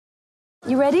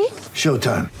You ready?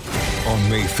 Showtime. On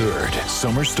May 3rd,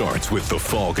 summer starts with The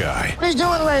Fall Guy. Let's do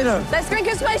it later. Let's drink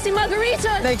a spicy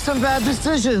margarita. Make some bad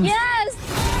decisions.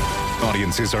 Yes!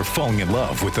 Audiences are falling in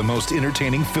love with the most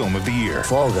entertaining film of the year.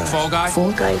 Fall Guy. Fall Guy?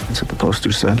 Fall Guy. That's what the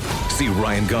poster said. See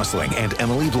Ryan Gosling and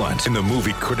Emily Blunt in the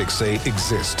movie critics say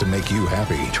exists to make you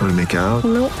happy. Trying to make it out?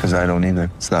 Nope. Because I don't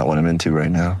either. It's not what I'm into right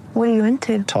now. What are you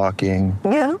into? Talking.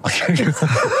 Yeah.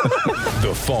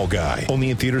 The Fall Guy.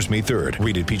 Only in theaters May 3rd.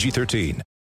 Rated PG-13.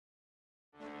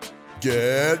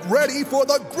 Get ready for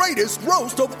the greatest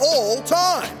roast of all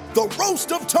time. The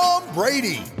Roast of Tom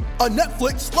Brady. A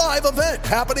Netflix live event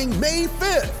happening May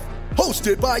 5th.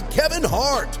 Hosted by Kevin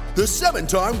Hart. The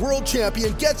 7-time world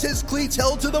champion gets his cleats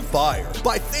held to the fire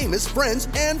by famous friends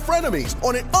and frenemies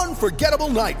on an unforgettable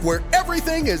night where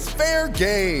everything is fair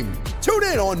game. Tune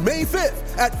in on May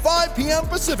 5th at 5 p.m.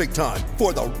 Pacific time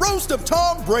for the Roast of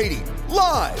Tom Brady.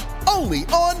 Live only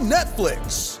on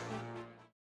Netflix.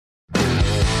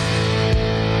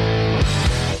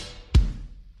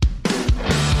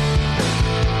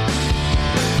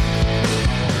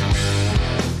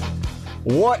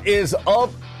 What is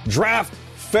up, draft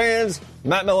fans?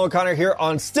 Matt Mello O'Connor here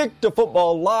on Stick to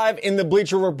Football live in the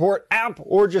Bleacher Report app,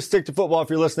 or just Stick to Football if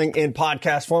you're listening in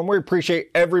podcast form. We appreciate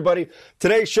everybody.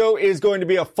 Today's show is going to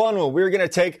be a fun one. We're going to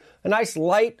take a nice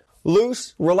light,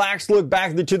 loose, relaxed look back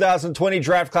at the 2020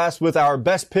 draft class with our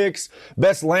best picks,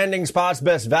 best landing spots,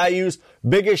 best values,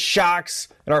 biggest shocks,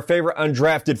 and our favorite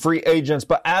undrafted free agents.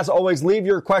 But as always, leave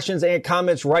your questions and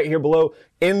comments right here below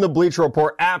in the Bleacher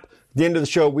Report app. At the end of the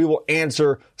show, we will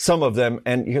answer some of them.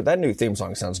 And that new theme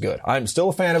song sounds good. I'm still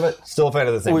a fan of it. Still a fan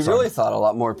of the theme song. We really thought a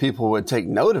lot more people would take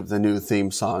note of the new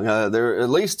theme song. There at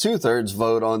least 2/3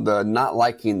 vote on the not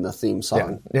liking the theme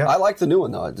song. Yeah. I like the new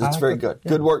one, though. It's very good. Yeah.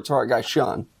 Good work to our guy,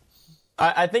 Sean.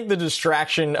 I think the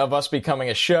distraction of us becoming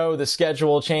a show, the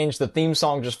schedule change, the theme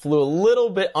song just flew a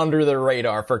little bit under the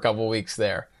radar for a couple weeks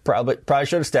there. Probably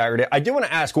should have staggered it. I do want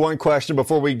to ask one question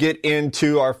before we get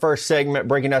into our first segment,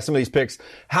 breaking down some of these picks.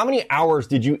 How many hours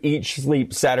did you each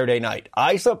sleep Saturday night?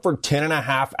 I slept for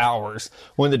 10.5 hours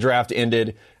when the draft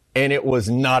ended, and it was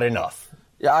not enough.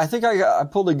 Yeah, I think I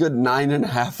pulled a good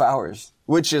 9.5 hours,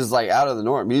 which is like out of the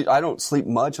norm. I don't sleep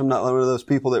much. I'm not one of those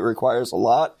people that requires a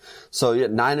lot. So yeah,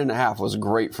 9.5 was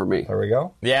great for me. There we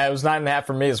go. Yeah, it was 9.5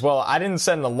 for me as well. I didn't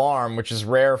set an alarm, which is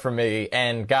rare for me.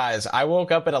 And guys, I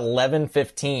woke up at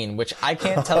 11:15, which I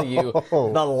can't tell you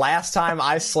the last time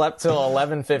I slept till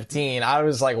 11:15. I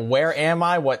was like, where am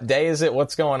I? What day is it?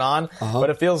 What's going on?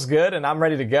 But it feels good and I'm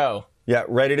ready to go. Yeah,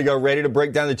 ready to go, ready to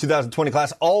break down the 2020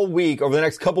 class all week. Over the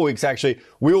next couple weeks, actually,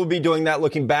 we will be doing that,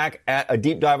 looking back at a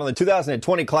deep dive on the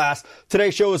 2020 class.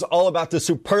 Today's show is all about the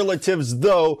superlatives,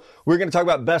 though. We're going to talk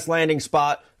about best landing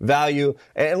spot, value,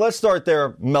 and let's start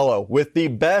there, Mello, with the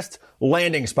best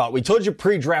landing spot. We told you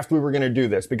pre-draft we were going to do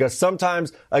this because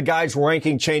sometimes a guy's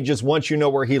ranking changes once you know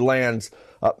where he lands.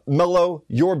 Mello,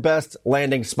 your best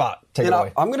landing spot. Take it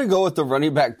away. I'm going to go with the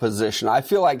running back position. I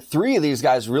feel like 3 of these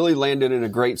guys really landed in a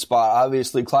great spot.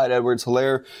 Obviously, Clyde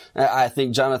Edwards-Helaire. I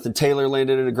think Jonathan Taylor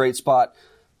landed in a great spot.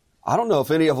 I don't know if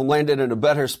any of them landed in a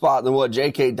better spot than what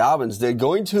J.K. Dobbins did.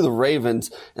 Going to the Ravens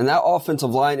and that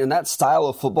offensive line and that style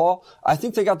of football, I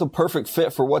think they got the perfect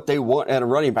fit for what they want at a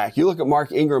running back. You look at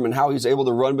Mark Ingram and how he's able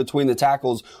to run between the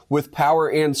tackles with power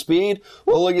and speed.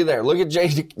 Well, look at there. Look at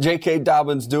J.K.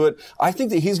 Dobbins do it. I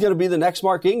think that he's going to be the next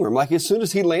Mark Ingram. Like, as soon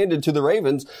as he landed to the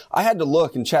Ravens, I had to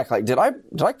look and check, like, did I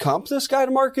comp this guy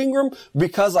to Mark Ingram?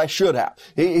 Because I should have.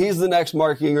 He's the next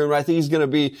Mark Ingram. I think he's going to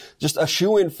be just a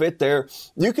shoe-in fit there.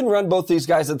 You can run both these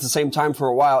guys at the same time for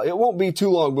a while. It won't be too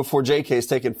long before J.K. is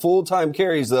taking full-time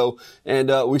carries, though,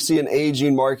 and we see an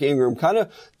aging Mark Ingram kind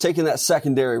of taking that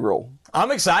secondary role.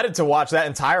 I'm excited to watch that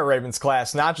entire Ravens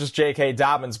class, not just J.K.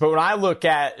 Dobbins. But when I look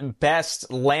at best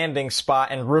landing spot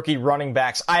and rookie running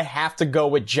backs, I have to go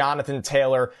with Jonathan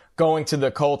Taylor going to the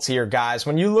Colts here, guys.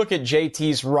 When you look at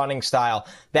JT's running style,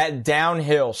 that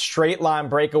downhill, straight line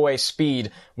breakaway speed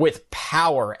with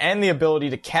power and the ability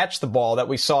to catch the ball that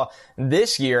we saw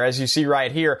this year, as you see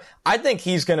right here, I think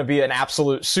he's going to be an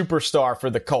absolute superstar for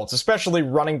the Colts, especially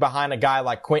running behind a guy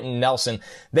like Quentin Nelson.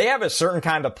 They have a certain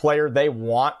kind of player they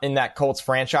want in that Colts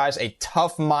franchise, a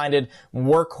tough-minded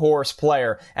workhorse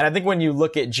player. And I think when you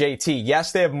look at JT,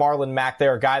 yes, they have Marlon Mack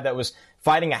there, a guy that was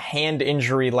fighting a hand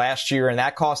injury last year, and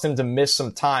that cost him to miss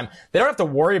some time. They don't have to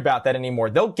worry about that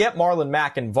anymore. They'll get Marlon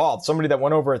Mack involved, somebody that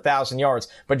went over 1,000 yards.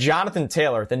 But Jonathan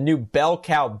Taylor, the new bell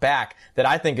cow back that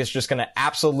I think is just going to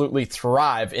absolutely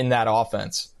thrive in that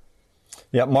offense.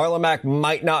 Yeah, Marlon Mack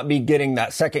might not be getting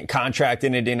that second contract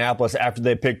in Indianapolis after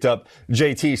they picked up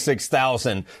JT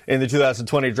 6000 in the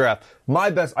 2020 draft. I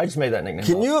just made that nickname.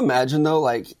 Can you imagine though,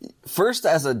 like, first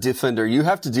as a defender, you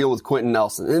have to deal with Quentin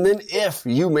Nelson. And then if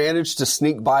you manage to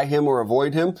sneak by him or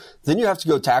avoid him, then you have to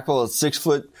go tackle a 6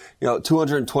 foot,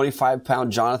 225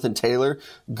 pound Jonathan Taylor.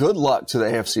 Good luck to the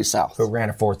AFC South. Who ran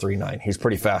a 4.39. He's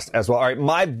pretty fast as well. All right.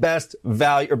 My best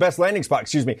landing spot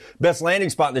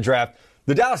in the draft.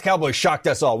 The Dallas Cowboys shocked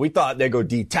us all. We thought they'd go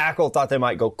D tackle, thought they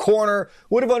might go corner,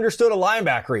 would have understood a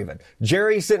linebacker even.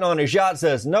 Jerry sitting on his yacht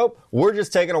says, nope, we're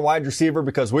just taking a wide receiver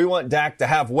because we want Dak to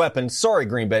have weapons. Sorry,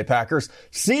 Green Bay Packers.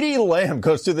 CeeDee Lamb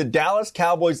goes to the Dallas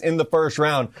Cowboys in the first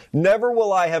round. Never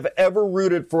will I have ever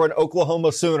rooted for an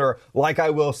Oklahoma Sooner like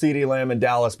I will CeeDee Lamb in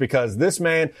Dallas, because this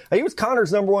man, he was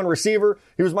Connor's number 1 receiver.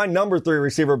 He was my number 3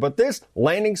 receiver, but this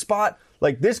landing spot,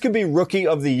 like, this could be rookie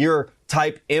of the year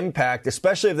type impact,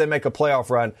 especially if they make a playoff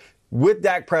run. With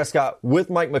Dak Prescott, with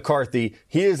Mike McCarthy,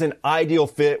 he is an ideal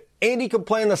fit, and he can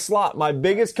play in the slot. My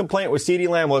biggest complaint with CeeDee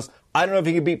Lamb was, I don't know if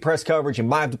he can beat press coverage. He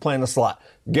might have to play in the slot.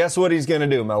 Guess what he's going to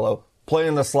do, Mello? Play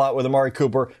in the slot with Amari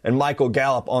Cooper and Michael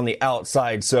Gallup on the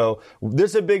outside. So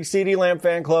this is a big CeeDee Lamb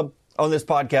fan club on this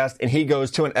podcast, and he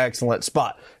goes to an excellent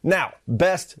spot. Now,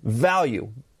 best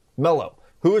value. Mello,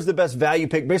 who is the best value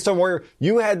pick based on where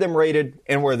you had them rated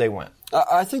and where they went?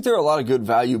 I think there are a lot of good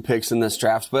value picks in this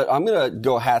draft, but I'm going to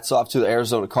go hats off to the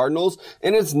Arizona Cardinals.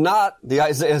 And it's not the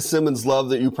Isaiah Simmons love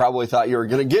that you probably thought you were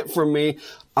going to get from me.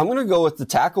 I'm going to go with the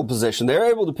tackle position.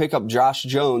 They're able to pick up Josh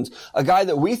Jones, a guy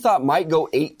that we thought might go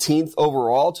 18th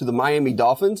overall to the Miami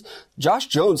Dolphins. Josh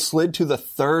Jones slid to the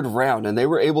 3rd round, and they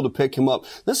were able to pick him up.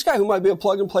 This guy who might be a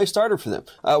plug-and-play starter for them.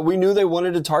 We knew they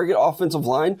wanted to target offensive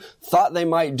line, thought they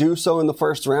might do so in the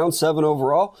 1st round, 7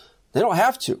 overall. They don't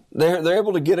have to. They're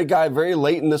able to get a guy very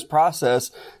late in this process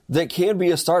that can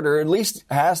be a starter, or at least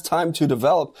has time to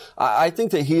develop. I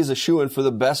think that he's a shoo-in for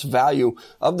the best value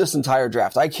of this entire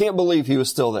draft. I can't believe he was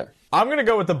still there. I'm going to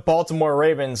go with the Baltimore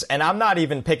Ravens, and I'm not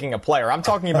even picking a player. I'm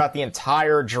talking about the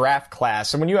entire draft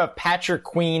class. And when you have Patrick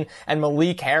Queen and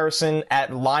Malik Harrison at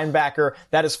linebacker,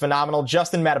 that is phenomenal.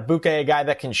 Justin Matabuke, a guy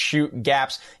that can shoot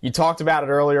gaps. You talked about it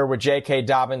earlier with J.K.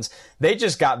 Dobbins. They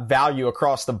just got value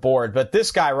across the board. But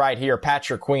this guy right here,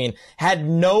 Patrick Queen, had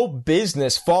no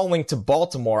business falling to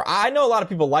Baltimore. I know a lot of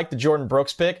people like the Jordan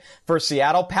Brooks pick for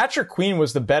Seattle. Patrick Queen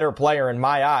was the better player in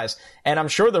my eyes. And I'm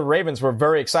sure the Ravens were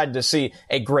very excited to see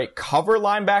a great cover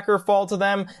linebacker fall to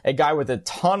them, a guy with a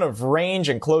ton of range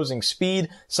and closing speed,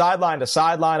 sideline to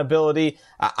sideline ability.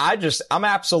 I'm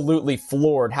absolutely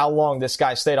floored how long this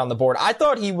guy stayed on the board. I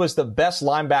thought he was the best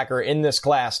linebacker in this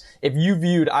class if you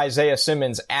viewed Isaiah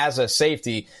Simmons as a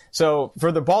safety. So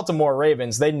for the Baltimore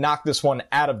Ravens, they knocked this one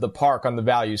out of the park on the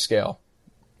value scale.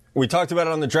 We talked about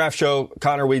it on the draft show,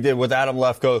 Connor, we did with Adam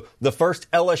Lefko, the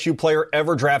first LSU player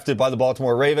ever drafted by the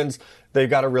Baltimore Ravens. They've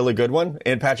got a really good one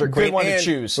in Patrick Queen. Good one to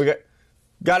choose. We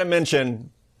got to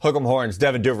mention Hook 'em Horns,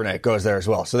 Devin Duvernay goes there as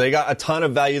well. So they got a ton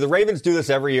of value. The Ravens do this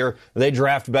every year. They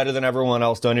draft better than everyone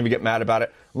else. Don't even get mad about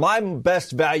it. My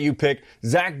best value pick,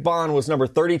 Zach Bond, was number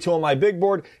 32 on my big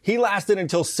board. He lasted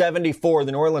until 74.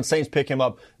 The New Orleans Saints pick him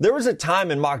up. There was a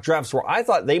time in mock drafts where I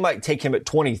thought they might take him at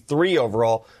 23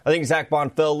 overall. I think Zach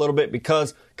Bond fell a little bit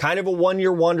because kind of a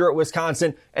one-year wonder at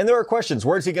Wisconsin. And there are questions.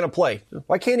 Where's he going to play?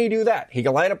 Why can't he do that? He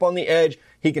can line up on the edge.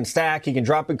 He can stack. He can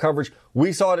drop in coverage.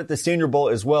 We saw it at the Senior Bowl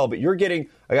as well. But you're getting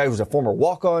a guy who's a former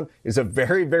walk-on, is a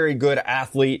very, very good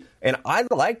athlete. And I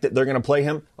like that they're going to play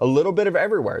him a little bit of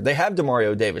everywhere. They have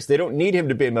DeMario Davis. They don't need him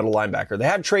to be a middle linebacker. They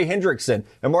have Trey Hendrickson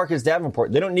and Marcus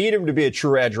Davenport. They don't need him to be a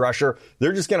true edge rusher.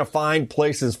 They're just going to find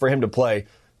places for him to play.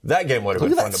 That game would have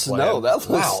been fun to play. Snow.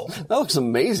 That looks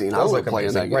amazing. I would play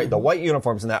in that game. Right, the white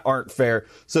uniforms in that aren't fair.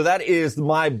 So that is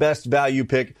my best value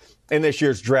pick in this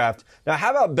year's draft. Now, how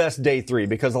about best day 3?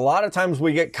 Because a lot of times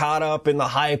we get caught up in the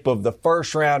hype of the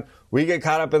first round. We get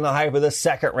caught up in the hype of the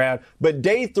second round. But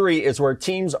day 3 is where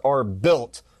teams are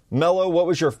built. Mello, what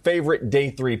was your favorite day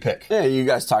 3 pick? Yeah, you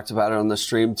guys talked about it on the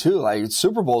stream too. Like,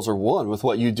 Super Bowls are won with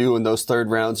what you do in those third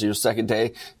rounds, your second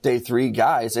day 3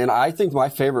 guys. And I think my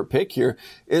favorite pick here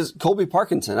is Colby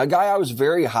Parkinson, a guy I was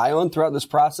very high on throughout this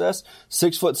process.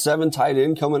 6'7" tight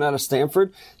end coming out of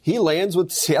Stanford. He lands with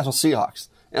the Seattle Seahawks.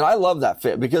 And I love that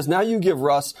fit because now you give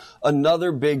Russ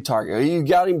another big target. You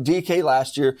got him DK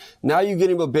last year. Now you get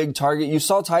him a big target. You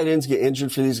saw tight ends get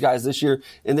injured for these guys this year,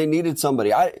 and they needed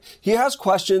somebody. He has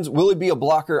questions. Will he be a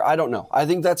blocker? I don't know. I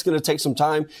think that's going to take some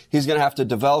time. He's going to have to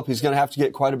develop. He's going to have to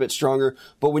get quite a bit stronger.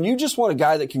 But when you just want a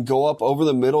guy that can go up over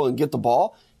the middle and get the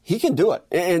ball, he can do it.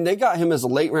 And they got him as a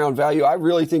late round value. I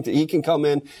really think that he can come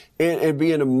in and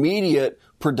be an immediate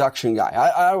production guy.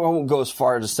 I won't go as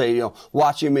far as to say,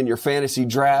 watch him in your fantasy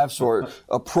drafts or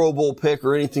a Pro Bowl pick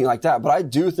or anything like that. But I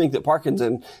do think that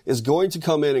Parkinson is going to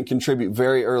come in and contribute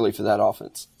very early for that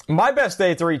offense. My best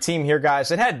day 3 team here, guys,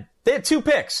 they had 2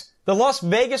 picks. The Las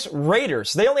Vegas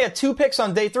Raiders. They only had 2 picks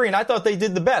on day 3, and I thought they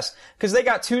did the best because they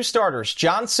got 2 starters.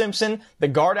 John Simpson, the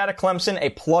guard out of Clemson,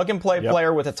 a plug-and-play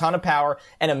player with a ton of power,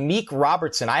 and Amik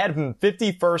Robertson. I had him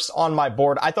 51st on my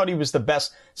board. I thought he was the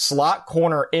best slot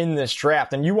corner in this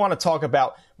draft. And you want to talk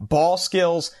about ball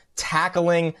skills,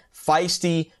 tackling,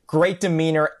 feisty, great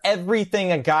demeanor,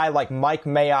 everything a guy like Mike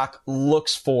Mayock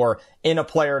looks for in a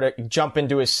player to jump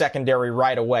into his secondary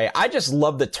right away. I just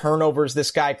love the turnovers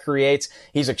this guy creates.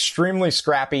 He's extremely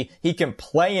scrappy. He can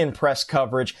play in press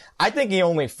coverage. I think he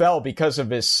only fell because of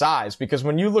his size, because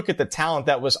when you look at the talent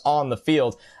that was on the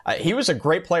field, he was a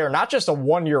great player, not just a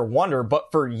one-year wonder,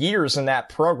 but for years in that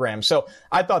program. So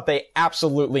I thought they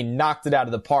absolutely knocked it out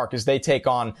of the park as they take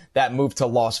on that move to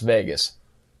Las Vegas.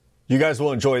 You guys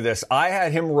will enjoy this. I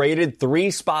had him rated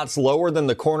 3 spots lower than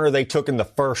the corner they took in the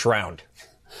first round.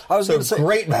 I was going to say,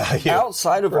 great value.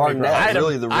 Outside of Arnett,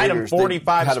 really the Raiders, I had him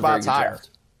 45 spots higher.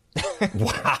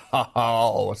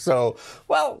 Wow. So,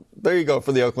 well, there you go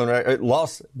for the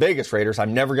Las Vegas Raiders.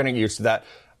 I'm never going to get used to that.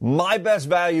 My best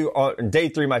value on day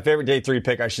 3, my favorite day 3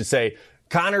 pick, I should say,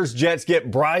 Connors Jets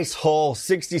get Bryce Hall,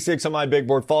 66 on my big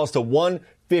board, falls to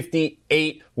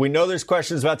 158. We know there's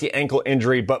questions about the ankle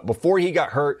injury, but before he got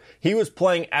hurt, he was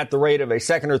playing at the rate of a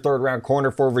 2nd or 3rd round corner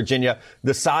for Virginia.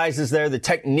 The size is there. The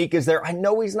technique is there. I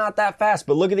know he's not that fast,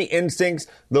 but look at the instincts.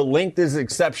 The length is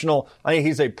exceptional. I think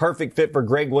he's a perfect fit for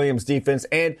Greg Williams' defense,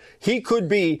 and he could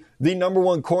be the number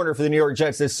 1 corner for the New York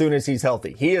Jets as soon as he's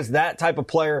healthy. He is that type of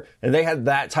player, and they had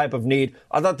that type of need.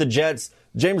 I thought the Jets,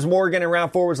 James Morgan in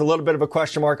round 4 was a little bit of a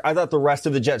question mark. I thought the rest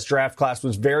of the Jets draft class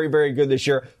was very, very good this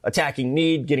year, attacking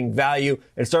need, getting value,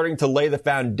 and starting to lay the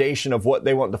foundation of what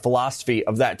they want the philosophy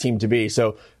of that team to be.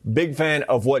 So big fan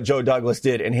of what Joe Douglas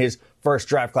did in his first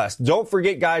draft class. Don't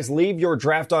forget, guys, leave your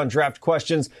draft on draft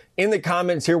questions in the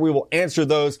comments here. We will answer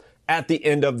those at the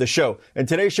end of the show. And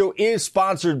today's show is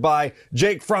sponsored by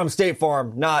Jake from State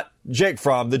Farm, not Jake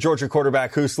Fromm, the Georgia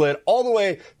quarterback who slid all the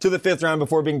way to the 5th round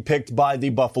before being picked by the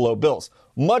Buffalo Bills.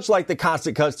 Much like the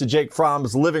constant cuts to Jake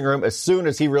Fromm's living room as soon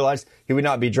as he realized he would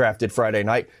not be drafted Friday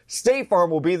night, State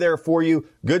Farm will be there for you,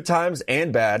 good times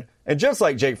and bad. And just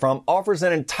like Jake Fromm offers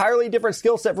an entirely different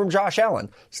skill set from Josh Allen,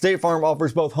 State Farm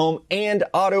offers both home and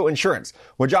auto insurance.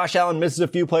 When Josh Allen misses a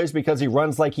few plays because he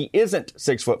runs like he isn't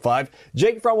 6'5",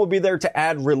 Jake Fromm will be there to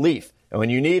add relief. And when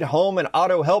you need home and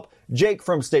auto help, Jake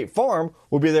from State Farm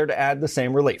will be there to add the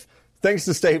same relief. Thanks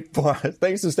to State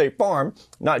Farm,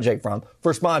 not Jake Fromm,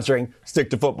 for sponsoring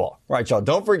Stick to Football. Right, y'all.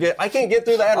 Don't forget, I can't get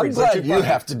through the ad reads. I'm glad you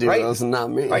have to do those and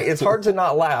not me. Right? It's hard to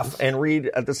not laugh and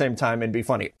read at the same time and be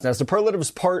funny. Now,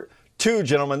 Superlatives Part 2,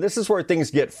 gentlemen, this is where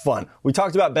things get fun. We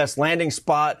talked about best landing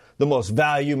spot, the most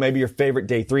value, maybe your favorite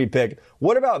day 3 pick.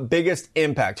 What about biggest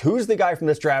impact? Who's the guy from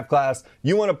this draft class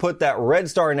you want to put that red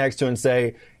star next to and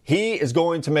say, he is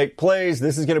going to make plays.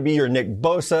 This is going to be your Nick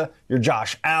Bosa, your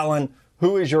Josh Allen.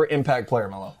 Who is your impact player,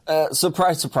 Mello?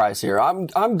 Surprise, surprise here.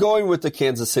 I'm going with the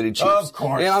Kansas City Chiefs. Of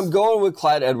course. And I'm going with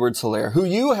Clyde Edwards-Helaire, who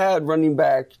you had running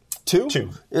back 2?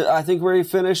 2. I think where he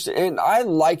finished. And I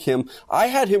like him. I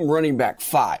had him running back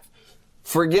 5.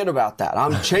 Forget about that.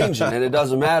 I'm changing and it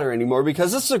doesn't matter anymore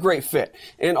because this is a great fit.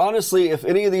 And honestly, if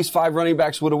any of these 5 running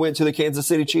backs would have went to the Kansas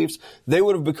City Chiefs, they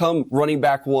would have become running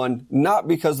back 1, not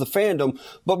because of the fandom,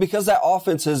 but because that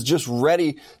offense is just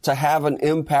ready to have an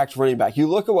impact running back. You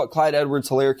look at what Clyde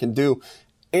Edwards-Helaire can do.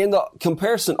 And the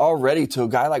comparison already to a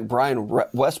guy like Brian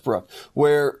Westbrook,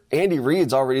 where Andy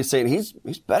Reid's already saying he's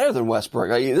better than Westbrook.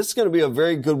 This is going to be a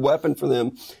very good weapon for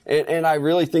them. And I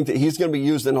really think that he's going to be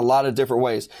used in a lot of different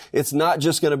ways. It's not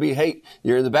just going to be, hey,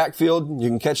 you're in the backfield, you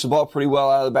can catch the ball pretty well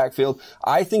out of the backfield.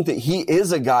 I think that he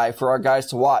is a guy for our guys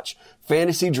to watch.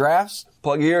 Fantasy drafts,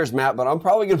 plug your ears, Matt, but I'm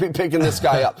probably going to be picking this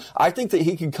guy up. I think that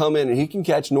he can come in and he can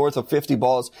catch north of 50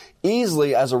 balls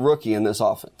easily as a rookie in this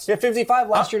offense. Yeah, 55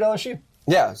 last year at LSU.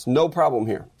 Yeah, it's no problem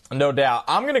here. No doubt.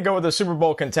 I'm going to go with the Super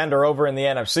Bowl contender over in the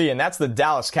NFC, and that's the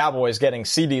Dallas Cowboys getting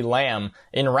CeeDee Lamb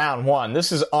in round 1.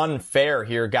 This is unfair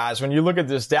here, guys. When you look at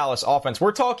this Dallas offense,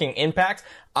 we're talking impact.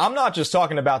 I'm not just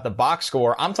talking about the box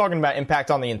score. I'm talking about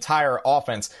impact on the entire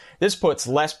offense. This puts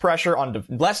less pressure on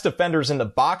less defenders in the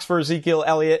box for Ezekiel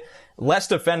Elliott, less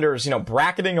defenders,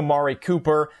 bracketing Amari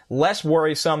Cooper, less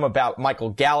worrisome about Michael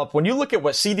Gallup. When you look at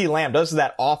what CeeDee Lamb does to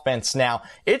that offense now,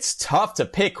 it's tough to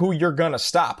pick who you're going to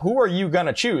stop. Who are you going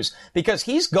to choose? Because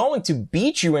he's going to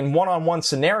beat you in one-on-one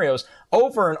scenarios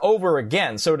over and over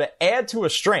again. So to add to a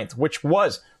strength, which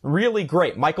was really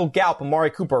great. Michael Gallup, Amari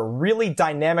Cooper, really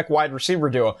dynamic wide receiver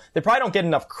duo. They probably don't get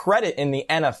enough credit in the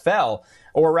NFL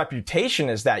or reputation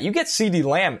as that. You get CeeDee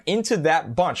Lamb into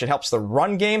that bunch. It helps the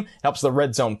run game, helps the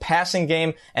red zone passing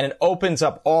game, and it opens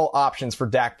up all options for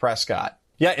Dak Prescott.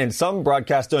 Yeah, and some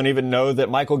broadcasts don't even know that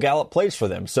Michael Gallup plays for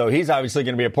them. So he's obviously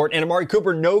going to be important. And Amari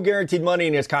Cooper, no guaranteed money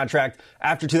in his contract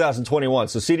after 2021.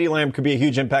 So CeeDee Lamb could be a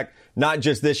huge impact, not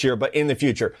just this year, but in the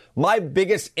future. My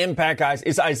biggest impact, guys,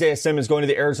 is Isaiah Simmons going to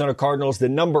the Arizona Cardinals, the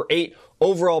number 8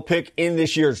 overall pick in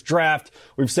this year's draft.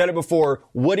 We've said it before.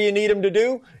 What do you need him to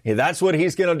do? Yeah, that's what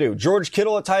he's going to do. George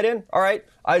Kittle at tight end? All right.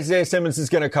 Isaiah Simmons is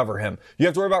going to cover him. You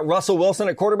have to worry about Russell Wilson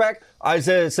at quarterback?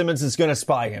 Isaiah Simmons is going to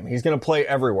spy him. He's going to play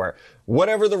everywhere.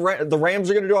 Whatever the Rams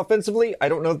are going to do offensively, I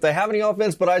don't know if they have any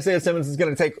offense, but Isaiah Simmons is going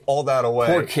to take all that away.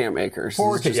 Poor Cam Akers.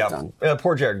 Poor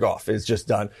Jared Goff is just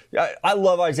done. I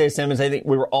love Isaiah Simmons. I think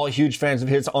we were all huge fans of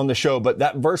his on the show, but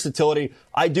that versatility,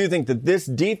 I do think that this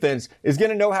defense is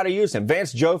going to know how to use him.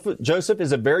 Vance Joseph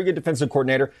is a very good defensive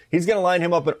coordinator. He's going to line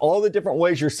him up in all the different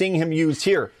ways you're seeing him used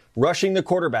here. Rushing the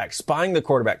quarterback, spying the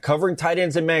quarterback, covering tight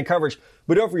ends in man coverage.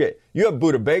 But don't forget, you have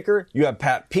Budda Baker, you have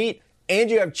Pat Pete, and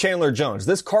you have Chandler Jones.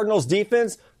 This Cardinals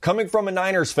defense, coming from a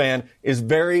Niners fan, is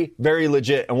very, very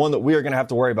legit and one that we are going to have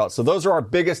to worry about. So those are our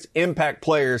biggest impact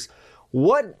players.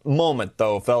 What moment,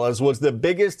 though, fellas, was the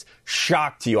biggest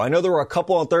shock to you? I know there were a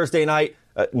couple on Thursday night.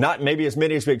 Not maybe as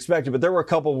many as we expected, but there were a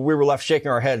couple where we were left shaking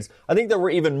our heads. I think there were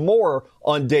even more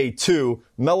on day 2.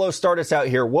 Mello, start us out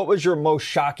here. What was your most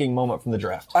shocking moment from the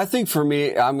draft? I think for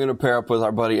me, I'm going to pair up with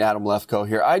our buddy Adam Lefkoe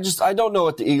here. I don't know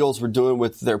what the Eagles were doing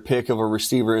with their pick of a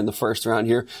receiver in the first round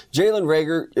here. Jalen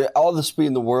Reagor, all the speed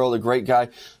in the world, a great guy.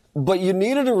 But you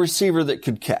needed a receiver that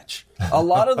could catch. A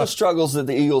lot of the struggles that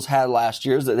the Eagles had last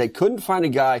year is that they couldn't find a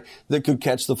guy that could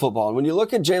catch the football. And when you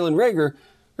look at Jalen Reagor,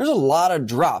 there's a lot of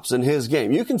drops in his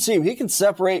game. You can see him. He can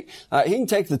separate. He can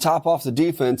take the top off the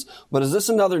defense. But is this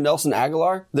another Nelson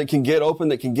Aguilar that can get open,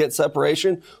 that can get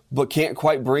separation, but can't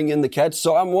quite bring in the catch?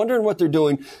 So I'm wondering what they're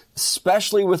doing,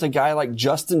 especially with a guy like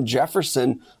Justin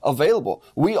Jefferson available.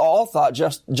 We all thought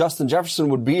Justin Jefferson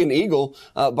would be an Eagle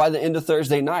by the end of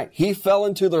Thursday night. He fell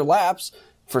into their laps.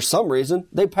 For some reason,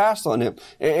 they passed on him.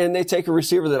 And they take a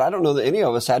receiver that I don't know that any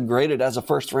of us had graded as a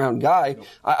first-round guy.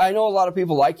 I know a lot of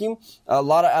people like him, a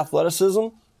lot of athleticism.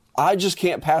 I just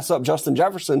can't pass up Justin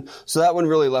Jefferson, so that one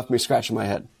really left me scratching my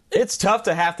head. It's tough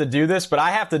to have to do this, but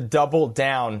I have to double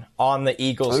down on the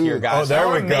Eagles here, guys. Oh, there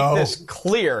we go. I want to make this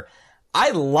clear.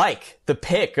 I like the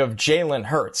pick of Jalen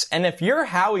Hurts. And if you're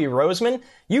Howie Roseman,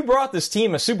 you brought this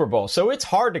team a Super Bowl, so it's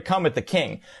hard to come at the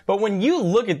king. But when you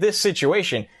look at this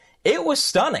situation, it was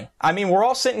stunning. I mean, we're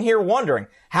all sitting here wondering,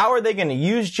 how are they going to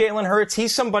use Jalen Hurts?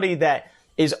 He's somebody that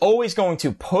is always going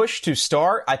to push to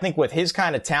start. I think with his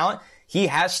kind of talent, he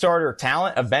has starter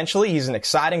talent eventually. He's an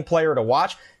exciting player to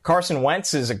watch. Carson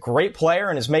Wentz is a great player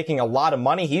and is making a lot of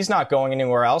money. He's not going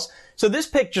anywhere else. So this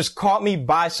pick just caught me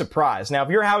by surprise. Now, if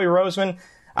you're Howie Roseman,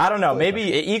 I don't know. Maybe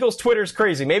Eagles Twitter's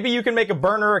crazy. Maybe you can make a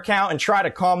burner account and try to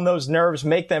calm those nerves,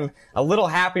 make them a little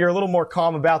happier, a little more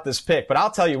calm about this pick. But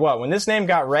I'll tell you what, when this name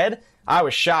got read, I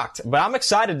was shocked. But I'm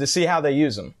excited to see how they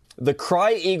use him. The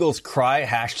Cry Eagles Cry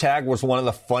hashtag was one of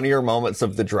the funnier moments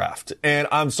of the draft. And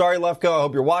I'm sorry, Lefkoe, I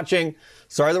hope you're watching.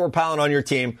 Sorry that we're piling on your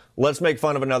team. Let's make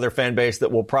fun of another fan base that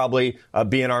will probably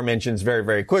be in our mentions very,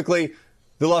 very quickly.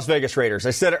 The Las Vegas Raiders. I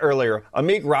said it earlier.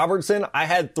 Amik Robertson, I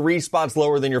had 3 spots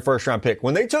lower than your first round pick.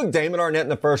 When they took Damon Arnett in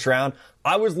the first round,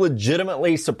 I was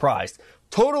legitimately surprised.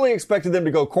 Totally expected them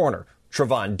to go corner.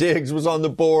 Trevon Diggs was on the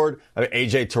board.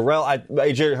 AJ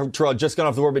Terrell just got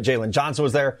off the board, but Jalen Johnson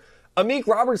was there. Amik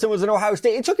Robertson was at Ohio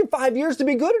State. It took him 5 years to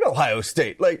be good at Ohio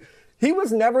State. He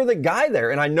was never the guy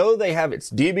there. And I know it's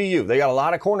DBU. They got a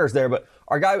lot of corners there, but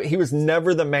our guy, he was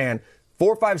never the man.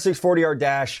 4.56 40-yard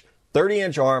dash.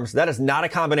 30-inch arms. That is not a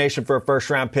combination for a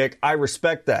first-round pick. I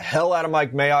respect the hell out of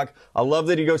Mike Mayock. I love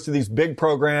that he goes to these big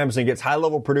programs and gets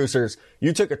high-level producers.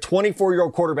 You took a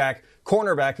 24-year-old cornerback,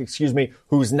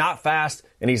 who's not fast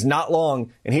and he's not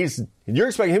long, and you're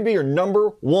expecting him to be your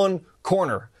number 1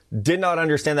 corner. Did not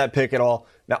understand that pick at all.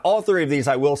 Now, all 3 of these,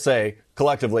 I will say,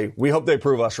 collectively, we hope they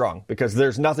prove us wrong, because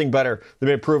there's nothing better than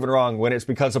being proven wrong when it's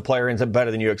because a player ends up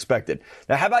better than you expected.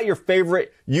 Now, how about your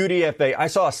favorite UDFA? I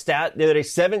saw a stat the other day,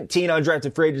 17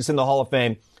 undrafted free agents in the Hall of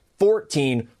Fame,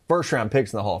 14 first-round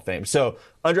picks in the Hall of Fame. So,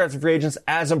 undrafted free agents,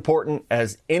 as important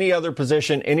as any other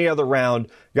position, any other round.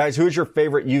 Guys, who's your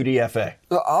favorite UDFA?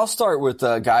 I'll start with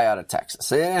a guy out of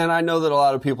Texas. And I know that a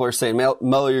lot of people are saying,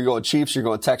 Mello, you're going Chiefs, you're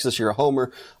going Texas, you're a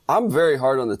homer. I'm very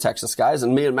hard on the Texas guys,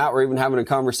 and me and Matt were even having a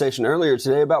conversation earlier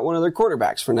today about one of their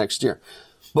quarterbacks for next year.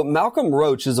 But Malcolm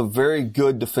Roach is a very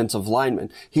good defensive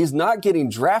lineman. He's not getting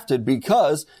drafted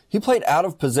because he played out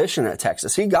of position at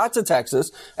Texas. He got to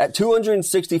Texas at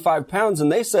 265 pounds,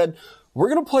 and they said, we're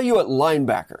going to play you at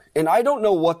linebacker. And I don't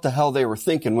know what the hell they were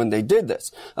thinking when they did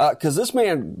this. Cause this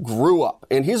man grew up,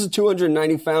 and he's a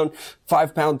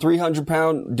 295 pound, 300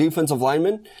 pound defensive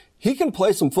lineman. He can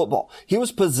play some football. He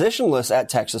was positionless at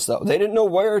Texas, though. They didn't know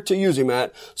where to use him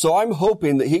at. So I'm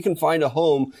hoping that he can find a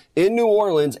home in New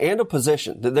Orleans and a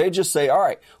position that they just say, all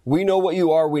right, we know what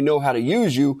you are. We know how to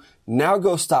use you. Now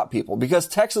go stop people, because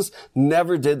Texas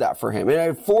never did that for him. And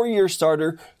a 4-year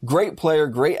starter, great player,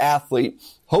 great athlete.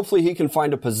 Hopefully he can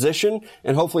find a position,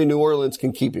 and hopefully New Orleans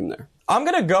can keep him there. I'm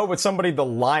going to go with somebody the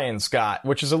Lions got,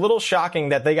 which is a little shocking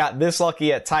that they got this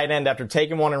lucky at tight end after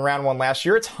taking one in round 1 last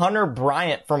year. It's Hunter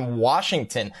Bryant from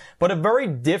Washington, but a very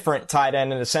different tight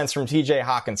end in a sense from TJ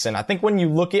Hawkinson. I think when you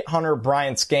look at Hunter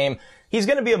Bryant's game, he's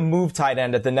going to be a move tight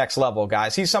end at the next level,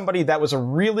 guys. He's somebody that was a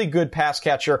really good pass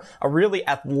catcher, a really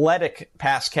athletic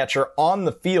pass catcher on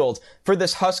the field for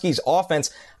this Huskies offense.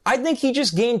 I think he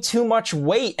just gained too much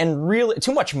weight and really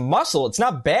too much muscle. It's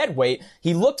not bad weight.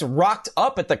 He looked rocked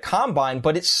up at the combine,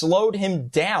 but it slowed him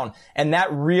down, and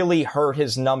that really hurt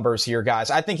his numbers here,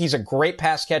 guys. I think he's a great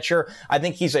pass catcher. I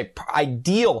think he's an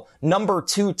ideal number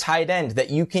 2 tight end that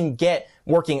you can get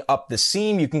working up the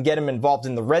seam. You can get him involved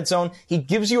in the red zone. He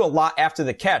gives you a lot after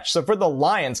the catch. So for the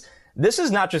Lions, this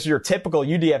is not just your typical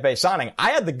UDFA signing.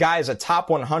 I had the guy as a top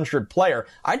 100 player.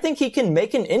 I think he can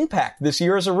make an impact this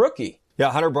year as a rookie. Yeah,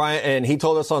 Hunter Bryant, and he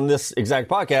told us on this exact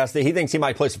podcast that he thinks he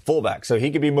might play some fullback, so he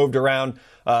could be moved around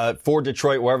for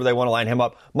Detroit, wherever they want to line him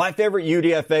up. My favorite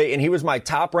UDFA, and he was my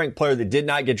top-ranked player that did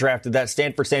not get drafted, that's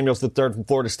Stanford Samuels III from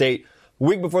Florida State.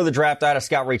 Week before the draft, I had a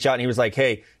scout reach out, and he was like,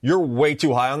 hey, you're way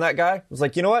too high on that guy. I was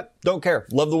like, you know what? Don't care.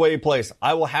 Love the way he plays.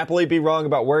 I will happily be wrong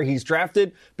about where he's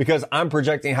drafted because I'm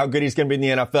projecting how good he's going to be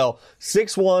in the NFL.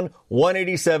 6'1",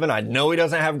 187. I know he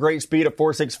doesn't have great speed at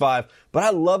 4.65, but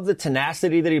I love the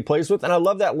tenacity that he plays with, and I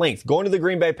love that length. Going to the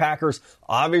Green Bay Packers,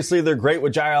 obviously they're great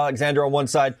with Jair Alexander on one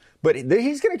side, but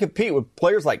he's going to compete with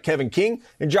players like Kevin King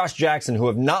and Josh Jackson, who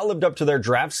have not lived up to their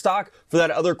draft stock for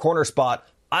that other corner spot.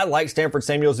 I like Stanford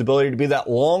Samuel's ability to be that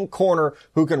long corner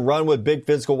who can run with big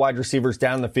physical wide receivers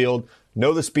down the field.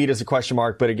 Know the speed is a question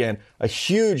mark, but again, a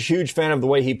huge, huge fan of the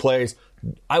way he plays.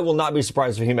 I will not be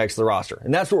surprised if he makes the roster.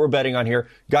 And that's what we're betting on here.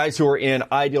 Guys who are in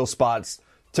ideal spots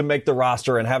to make the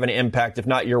roster and have an impact, if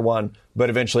not year one, but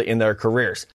eventually in their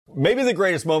careers. Maybe the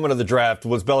greatest moment of the draft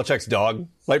was Belichick's dog,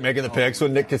 like making the picks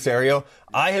with Nick Caserio.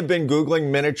 I have been Googling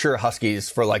miniature Huskies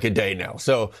for like a day now.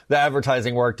 So the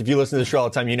advertising worked. If you listen to the show all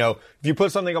the time, you know, if you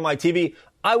put something on my TV,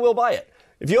 I will buy it.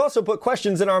 If you also put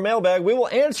questions in our mailbag, we will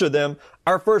answer them.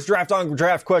 Our first draft on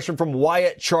draft question from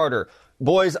Wyatt Charter.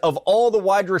 Boys, of all the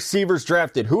wide receivers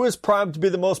drafted, who is primed to be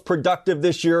the most productive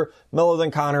this year? Mello,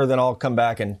 then Connor, then I'll come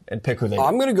back and pick who they do.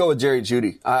 I'm going to go with Jerry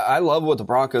Jeudy. I love what the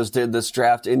Broncos did this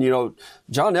draft. And, you know,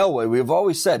 John Elway, we've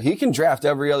always said he can draft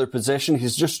every other position.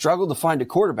 He's just struggled to find a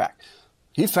quarterback.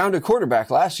 He found a quarterback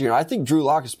last year, and I think Drew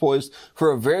Lock is poised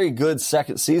for a very good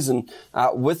second season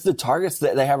with the targets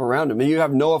that they have around him. And you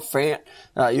have Noah Fant,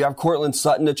 you have Cortland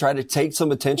Sutton to try to take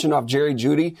some attention off Jerry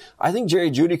Jeudy. I think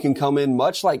Jerry Jeudy can come in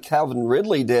much like Calvin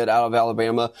Ridley did out of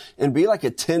Alabama and be like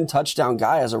a 10-touchdown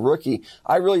guy as a rookie.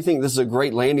 I really think this is a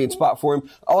great landing spot for him.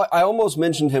 I almost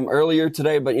mentioned him earlier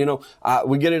today, but, you know,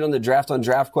 we get it on the draft on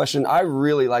draft question. I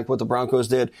really like what the Broncos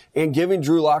did. And giving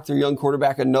Drew Lock, their young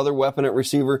quarterback, another weapon at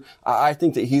receiver, I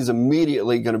think that he's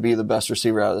immediately going to be the best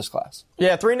receiver out of this class.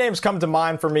 Yeah, 3 names come to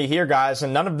mind for me here, guys,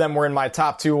 and none of them were in my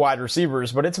top 2 wide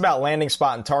receivers, but it's about landing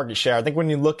spot and target share. I think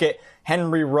when you look at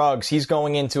Henry Ruggs, he's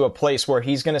going into a place where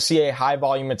he's going to see a high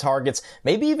volume of targets,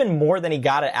 maybe even more than he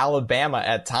got at Alabama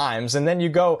at times. And then you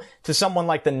go to someone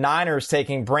like the Niners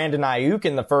taking Brandon Ayuk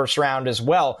in the first round as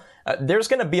well. There's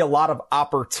going to be a lot of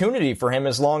opportunity for him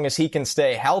as long as he can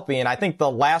stay healthy. And I think the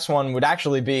last one would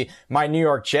actually be my New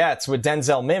York Jets with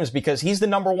Denzel Mims, because he's the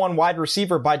number 1 wide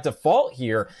receiver by default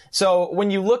here. So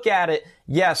when you look at it,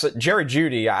 yes, Jerry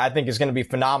Jeudy, I think, is going to be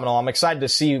phenomenal. I'm excited to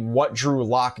see what Drew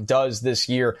Lock does this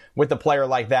year with a player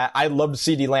like that. I love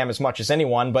CeeDee Lamb as much as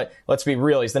anyone, but let's be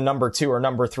real, he's the number 2 or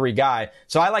number 3 guy.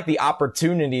 So I like the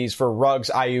opportunities for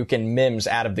Ruggs, Ayuk, and Mims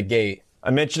out of the gate. I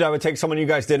mentioned I would take someone you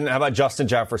guys didn't. How about Justin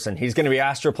Jefferson? He's going to be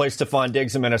asked to replace Stephon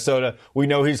Diggs in Minnesota. We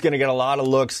know he's going to get a lot of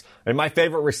looks. And my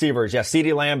favorite receivers, yeah,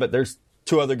 CeeDee Lamb, but there's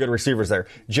 2 other good receivers there.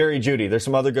 Jerry Jeudy, there's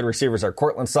some other good receivers there.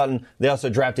 Cortland Sutton, they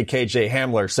also drafted KJ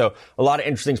Hamler. So a lot of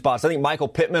interesting spots. I think Michael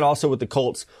Pittman also with the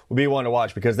Colts will be one to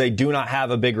watch because they do not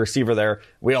have a big receiver there.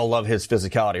 We all love his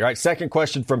physicality. All right, second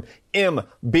question from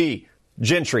MB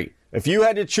Gentry. if you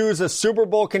had to choose a Super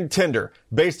Bowl contender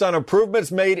based on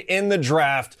improvements made in the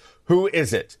draft, who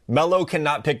is it? Mello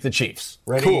cannot pick the Chiefs.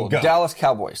 Ready? Cool. Go. Dallas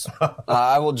Cowboys.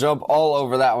 I will jump all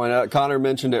over that one. Connor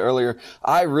mentioned it earlier.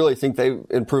 I really think they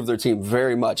improved their team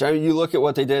very much. I mean, you look at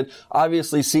what they did.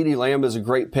 Obviously, CeeDee Lamb is a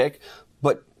great pick,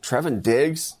 but Trevin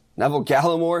Diggs, Neville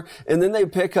Gallimore, and then they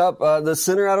pick up the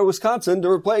center out of Wisconsin to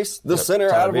replace the center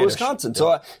out of Wisconsin.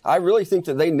 So I really think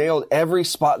that they nailed every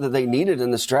spot that they needed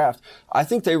in this draft. I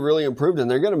think they really improved, and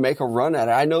they're going to make a run at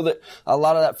it. I know that a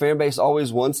lot of that fan base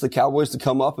always wants the Cowboys to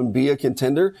come up and be a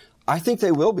contender. I think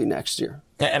they will be next year.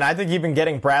 And I think even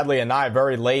getting Bradley Anae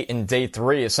very late in day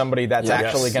 3 is somebody that's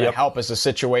actually going to help as a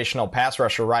situational pass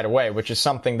rusher right away, which is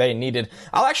something they needed.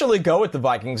 I'll actually go with the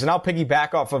Vikings, and I'll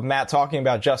piggyback off of Matt talking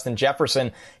about Justin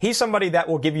Jefferson. He's somebody that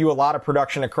will give you a lot of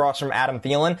production across from Adam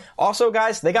Thielen. Also,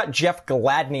 guys, they got Jeff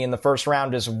Gladney in the first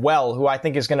round as well, who I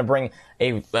think is going to bring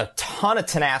a ton of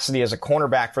tenacity as a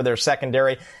cornerback for their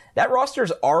secondary. That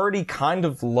roster's already kind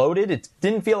of loaded. It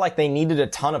didn't feel like they needed a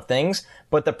ton of things,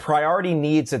 but the priority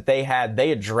needs that they had,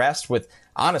 they addressed with,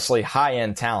 honestly,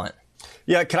 high-end talent.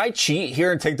 Yeah, can I cheat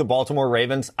here and take the Baltimore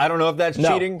Ravens? I don't know if that's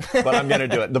cheating, but I'm going to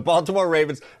do it. The Baltimore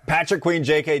Ravens, Patrick Queen,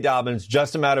 J.K. Dobbins,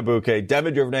 Justin Madubuike,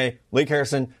 Devin Duvernay, Leek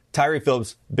Harrison, Tyree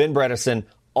Phillips, Ben Bredeson,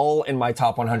 all in my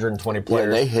top 120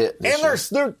 players. Yeah, they hit. And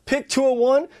they're pick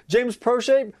 201, James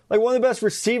Prochet, like one of the best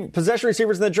possession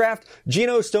receivers in the draft.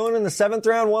 Geno Stone in the 7th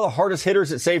round, one of the hardest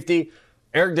hitters at safety.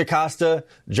 Eric DeCosta,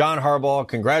 John Harbaugh,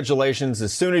 congratulations.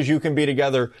 As soon as you can be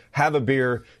together, have a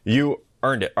beer, you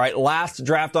earned it. All right, last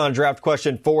draft on draft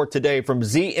question for today from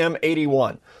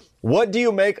ZM81. What do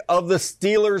you make of the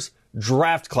Steelers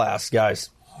draft class, guys?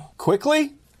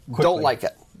 Quickly? Don't like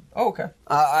it. Oh, okay.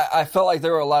 I felt like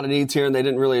there were a lot of needs here, and they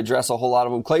didn't really address a whole lot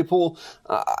of them. Claypool,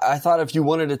 I thought if you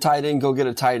wanted a tight end, go get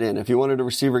a tight end. If you wanted a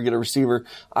receiver, get a receiver.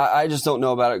 I just don't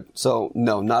know about it, so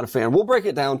no, not a fan. We'll break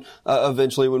it down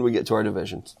eventually when we get to our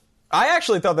divisions. I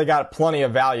actually thought they got plenty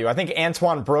of value. I think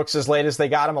Antoine Brooks, as late as they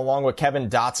got him, along with Kevin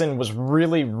Dotson, was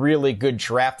really, really good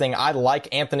drafting. I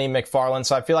like Anthony McFarland,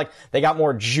 so I feel like they got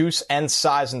more juice and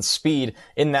size and speed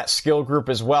in that skill group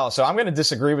as well. So I'm going to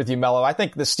disagree with you, Mello. I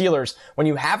think the Steelers, when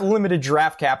you have limited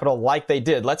draft capital like they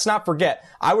did, let's not forget,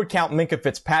 I would count Minkah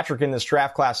Fitzpatrick in this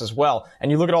draft class as well.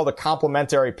 And you look at all the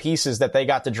complementary pieces that they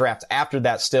got to draft after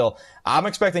that still. I'm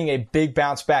expecting a big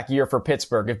bounce back year for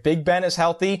Pittsburgh. If Big Ben is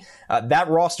healthy, that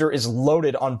roster is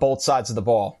loaded on both sides of the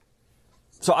ball.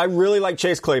 So I really like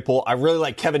Chase Claypool. I really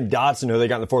like Kevin Dotson, who they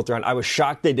got in the 4th round. I was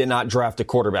shocked they did not draft a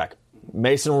quarterback.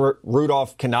 Mason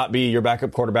Rudolph cannot be your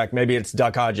backup quarterback. Maybe it's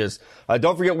Duck Hodges.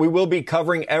 Don't forget, we will be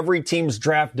covering every team's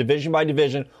draft division by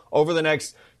division over the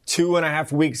next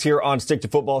 2.5 weeks here on Stick to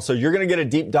Football. So you're going to get a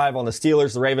deep dive on the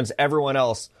Steelers, the Ravens, everyone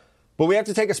else. But we have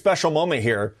to take a special moment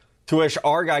here to wish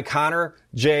our guy Connor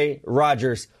J.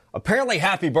 Rogers apparently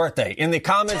happy birthday. In the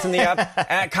comments in the app,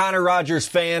 at Connor Rogers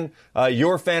fan,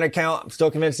 your fan account, I'm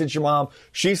still convinced it's your mom.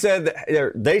 They said,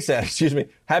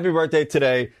 happy birthday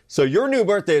today. So your new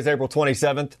birthday is April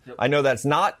 27th. Yep. I know that's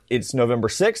not. It's November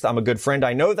 6th. I'm a good friend.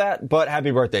 I know that, but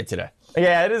happy birthday today.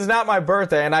 Yeah, it is not my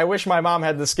birthday, and I wish my mom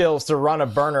had the skills to run a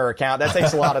burner account. That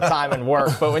takes a lot of time and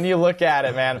work, but when you look at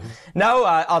it, man, no,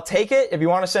 I'll take it. If you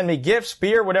want to send me gifts,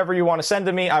 beer, whatever you want to send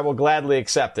to me, I will gladly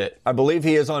accept it. I believe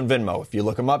he is on Venmo. If you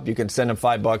look him up, you can send him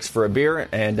 $5 for a beer,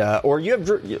 and or you have.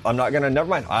 I'm not gonna. Never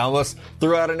mind. I almost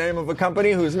threw out a name of a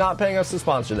company who's not paying us to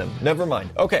sponsor them. Never mind.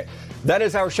 Okay, that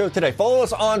is our show today. Follow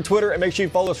us on Twitter and make sure you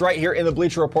follow us right here in the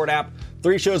Bleacher Report app.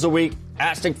 3 shows a week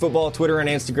at Stick Football, Twitter and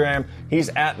Instagram. He's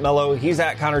at Mello. He's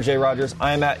at Connor J. Rogers.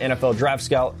 I am at NFL Draft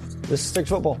Scout. This is Stick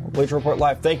Football, Bleacher Report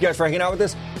Live. Thank you guys for hanging out with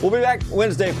us. We'll be back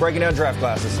Wednesday breaking down draft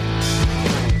classes.